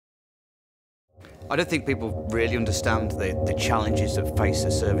I don't think people really understand the challenges that face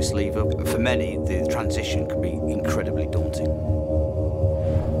a service leaver. For many, the transition can be incredibly daunting.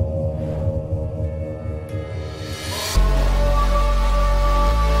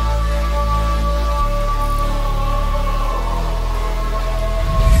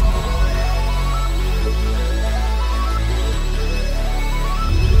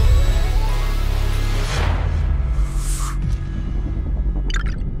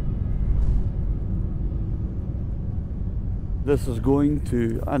 This is going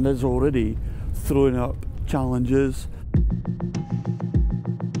to, and is already, throwing up challenges.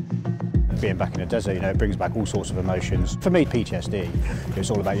 Being back in the desert, it brings back all sorts of emotions. For me, PTSD, it's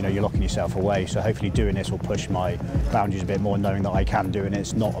all about, you're locking yourself away, so hopefully doing this will push my boundaries a bit more, knowing that I can do it and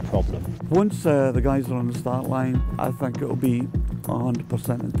it's not a problem. Once the guys are on the start line, I think it'll be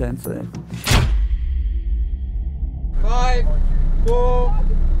 100% intensity. 5, 4,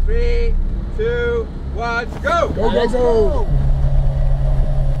 3, 2, 1, go! Go, go, go!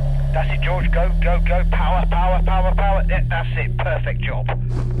 That's it, George. Go, go, go. Power, power, power, power. Yeah, that's it. Perfect job.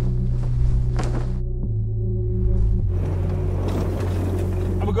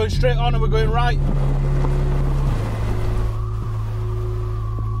 And we're going straight on and we're going right.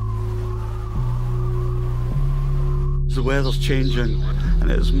 The weather's changing and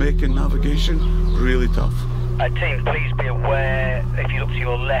it's making navigation really tough. Team, please be aware, if you look to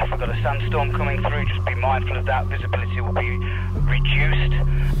your left, we've got a sandstorm coming through, just be mindful of that, visibility will be reduced.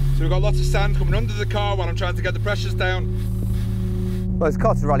 So we've got lots of sand coming under the car while I'm trying to get the pressures down. Well, as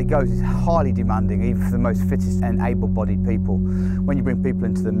Carta Rallye goes, it's highly demanding, even for the most fittest and able-bodied people. When you bring people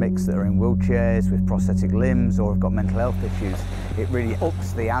into the mix that are in wheelchairs, with prosthetic limbs, or have got mental health issues, it really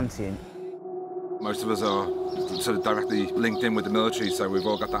ups the ante. Most of us are sort of directly linked in with the military, so we've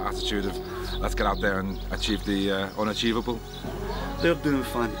all got that attitude of let's get out there and achieve the unachievable. They're doing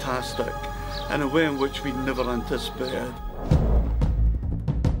fantastic in a way in which we never anticipated.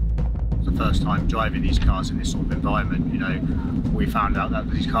 The first time driving these cars in this sort of environment, we found out that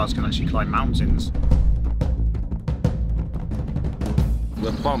these cars can actually climb mountains.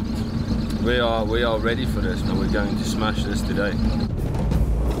 We're pumped. We are ready for this, and we're going to smash this today.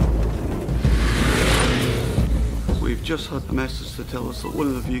 We've just had a message to tell us that one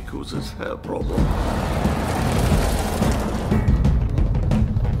of the vehicles has hit a problem.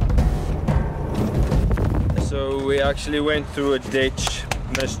 So we actually went through a ditch,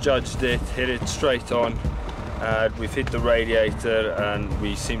 misjudged it, hit it straight on. We've hit the radiator and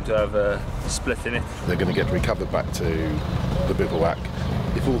we seem to have a split in it. They're going to get recovered back to the bivouac.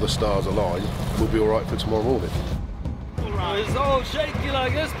 If all the stars align, we'll be all right for tomorrow morning. It's all shaky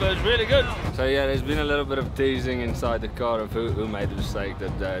like this, but it's really good. So yeah, there's been a little bit of teasing inside the car of who made the mistake,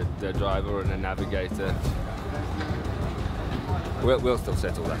 the driver or the navigator. We'll still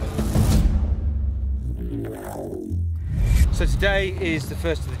settle that. So today is the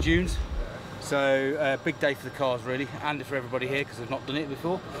 1st of the Dunes, so a big day for the cars really, and for everybody here because they've not done it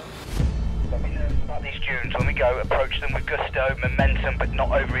before. Let me learn about these dunes. When we go, approach them with gusto, momentum, but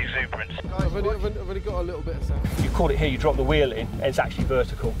not over exuberance. I've only got a little bit of sound. You call it here, you drop the wheel in, and it's actually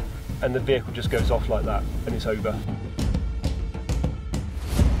vertical, and the vehicle just goes off like that, and it's over.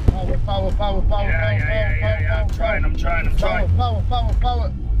 Power, power, power, power, Yeah. I'm trying. Power.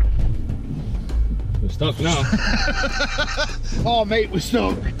 We're stuck now. Oh, mate, we're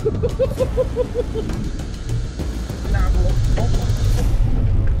stuck.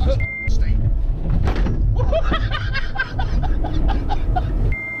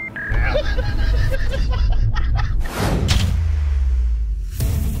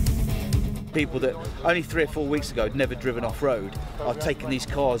 People that only 3 or 4 weeks ago had never driven off-road are taking these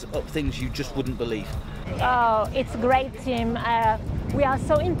cars up things you just wouldn't believe. Oh, it's a great team. We are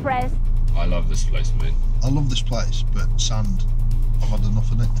so impressed. I love this place, mate. I love this place, but sand, I've had enough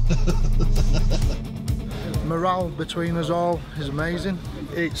of it. Morale between us all is amazing.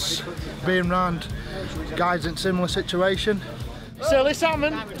 It's being around guys in similar situation. Silly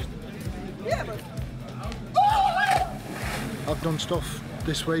salmon! I've done stuff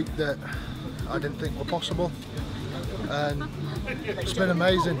this week that I didn't think were possible, and it's been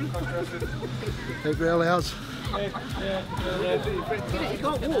amazing. It really has. You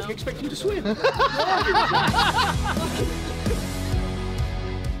can't walk, expect him to swim.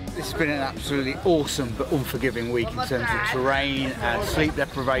 It's been an absolutely awesome but unforgiving week in terms of terrain and sleep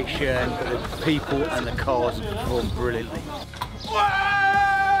deprivation, but the people and the cars have performed brilliantly.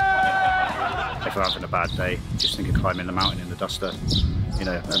 If I'm having a bad day, just think of climbing the mountain in the Duster.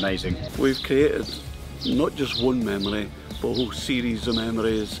 Amazing. We've created not just one memory, but a whole series of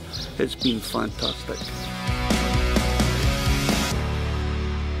memories. It's been fantastic.